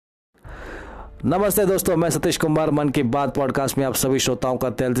नमस्ते दोस्तों, मैं सतीश कुमार मन की बात पॉडकास्ट में आप सभी श्रोताओं का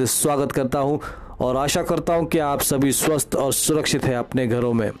दिल से स्वागत करता हूं और आशा करता हूं कि आप सभी स्वस्थ और सुरक्षित हैं अपने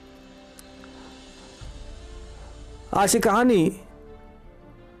घरों में। आज की कहानी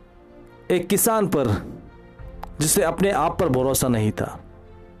एक किसान पर जिसे अपने आप पर भरोसा नहीं था।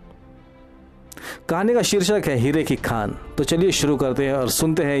 कहानी का शीर्षक है हीरे की खान। तो चलिए शुरू करते हैं और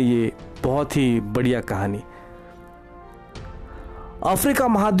सुनते हैं ये बहुत ही बढ़िया कहानी। अफ्रीका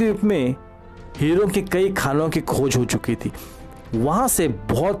महाद्वीप में हीरों की कई खानों की खोज हो चुकी थी। वहां से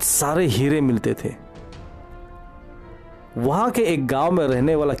बहुत सारे हीरे मिलते थे। वहां के एक गांव में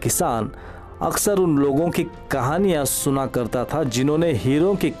रहने वाला किसान अक्सर उन लोगों की कहानियां सुना करता था जिन्होंने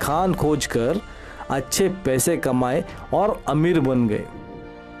हीरों की खान खोजकर अच्छे पैसे कमाए और अमीर बन गए।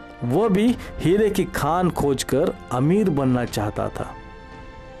 वह भी हीरे की खान खोजकर अमीर बनना चाहता था।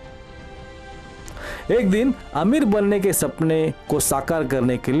 एक दिन अमीर बनने के सपने को साकार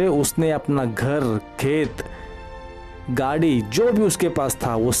करने के लिए उसने अपना घर, खेत, गाड़ी, जो भी उसके पास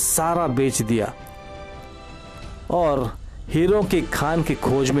था वो सारा बेच दिया और हीरों की खान की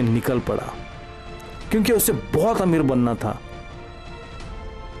खोज में निकल पड़ा, क्योंकि उसे बहुत अमीर बनना था।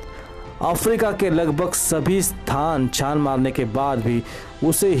 अफ्रीका के लगभग सभी स्थान छान मारने के बाद भी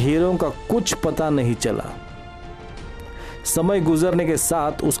उसे हीरों का कुछ पता नहीं चला। समय गुजरने के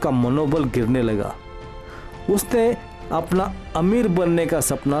साथ उसका मनोबल गिरने लगा। उसने अपना अमीर बनने का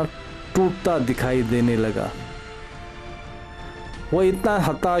सपना टूटता दिखाई देने लगा। वह इतना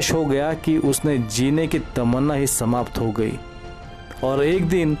हताश हो गया कि उसने जीने की तमन्ना ही समाप्त हो गई और एक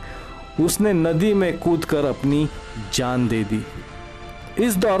दिन उसने नदी में कूदकर अपनी जान दे दी।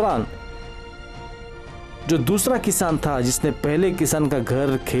 इस दौरान जो दूसरा किसान था, जिसने पहले किसान का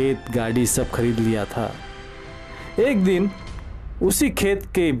घर, खेत, गाड़ी सब खरीद लिया था, एक दिन उसी खेत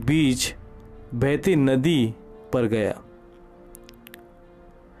के बीच बहती नदी पर गया।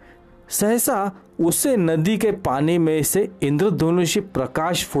 सहसा उसे नदी के पानी में से इंद्रधनुषी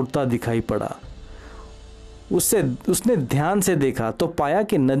प्रकाश फूटता दिखाई पड़ा। उसने ध्यान से देखा तो पाया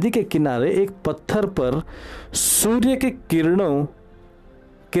कि नदी के किनारे एक पत्थर पर सूर्य की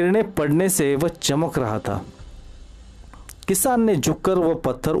किरणें पड़ने से वह चमक रहा था। किसान ने झुककर वह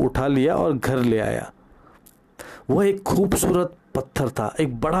पत्थर उठा लिया और घर ले आया। वह एक खूबसूरत पत्थर था,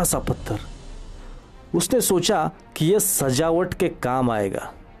 एक बड़ा सा पत्थर। उसने सोचा कि यह सजावट के काम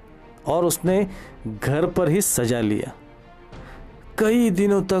आएगा और उसने घर पर ही सजा लिया। कई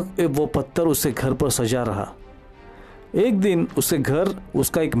दिनों तक वो पत्थर उसके घर पर सजा रहा। एक दिन उसके घर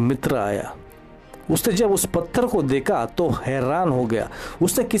उसका एक मित्र आया। उसने जब उस पत्थर को देखा तो हैरान हो गया।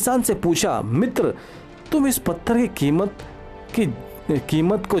 उसने किसान से पूछा, मित्र, तुम इस पत्थर की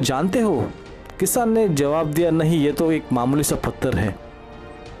कीमत को जानते हो? किसान ने जवाब दिया, नहीं, ये तो एक मामूली सा पत्थर है।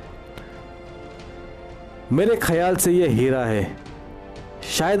 मेरे ख्याल से यह हीरा है,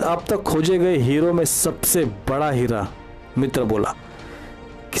 शायद अब तक खोजे गए हीरों में सबसे बड़ा हीरा, मित्र बोला।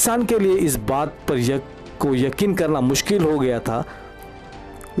 किसान के लिए इस बात पर यकीन करना मुश्किल हो गया था।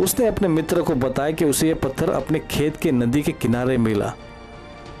 उसने अपने मित्र को बताया कि उसे यह पत्थर अपने खेत के नदी के किनारे मिला।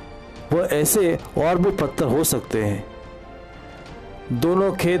 वह ऐसे और भी पत्थर हो सकते हैं।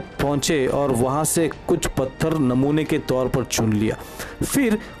 दोनों खेत पहुंचे और वहां से कुछ पत्थर नमूने के तौर पर चुन लिया।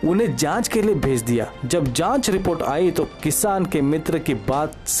 फिर उन्हें जांच के लिए भेज दिया। जब जांच रिपोर्ट आई तो किसान के मित्र की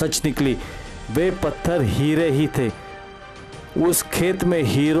बात सच निकली। वे पत्थर हीरे ही थे। उस खेत में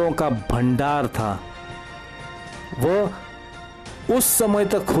हीरों का भंडार था। वह उस समय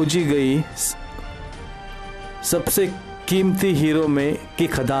तक खोजी गई सबसे कीमती हीरों में की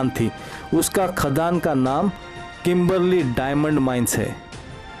खदान थी। उसका खदान का नाम किम्बरली डायमंड माइंस है।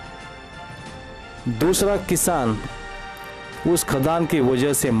 दूसरा किसान उस खदान की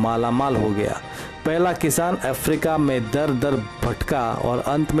वजह से मालामाल हो गया। पहला किसान अफ्रीका में दर दर भटका और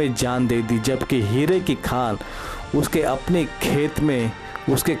अंत में जान दे दी, जबकि हीरे की खान उसके अपने खेत में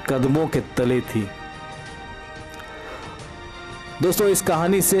उसके कदमों के तले थी। दोस्तों, इस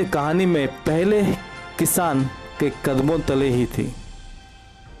कहानी में पहले किसान के कदमों तले ही थी,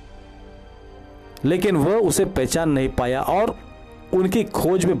 लेकिन वह उसे पहचान नहीं पाया और उनकी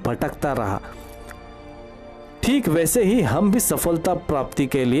खोज में भटकता रहा। ठीक वैसे ही हम भी सफलता प्राप्ति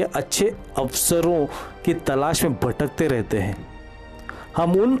के लिए अच्छे अवसरों की तलाश में भटकते रहते हैं।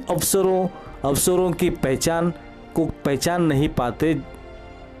 हम उन अवसरों की पहचान नहीं पाते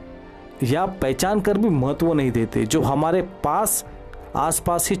या पहचान कर भी महत्व नहीं देते, जो हमारे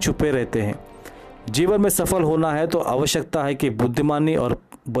आसपास ही छुपे रहते हैं। जीवन में सफल होना है तो आवश्यकता है कि बुद्धिमानी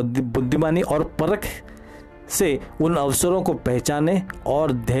और परख से उन अवसरों को पहचाने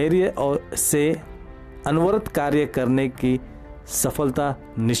और धैर्य से अनवरत कार्य करने की सफलता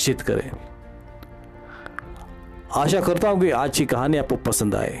निश्चित करें। आशा करता हूं कि आज की कहानी आपको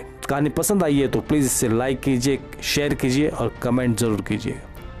पसंद आए। कहानी पसंद आई है तो प्लीज़ इसे लाइक कीजिए, शेयर कीजिए और कमेंट ज़रूर कीजिए।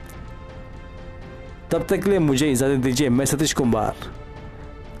 तब तक के लिए मुझे इजाज़त दीजिए। मैं सतीश कुमार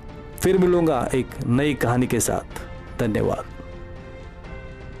फिर मिलूंगा एक नई कहानी के साथ। धन्यवाद।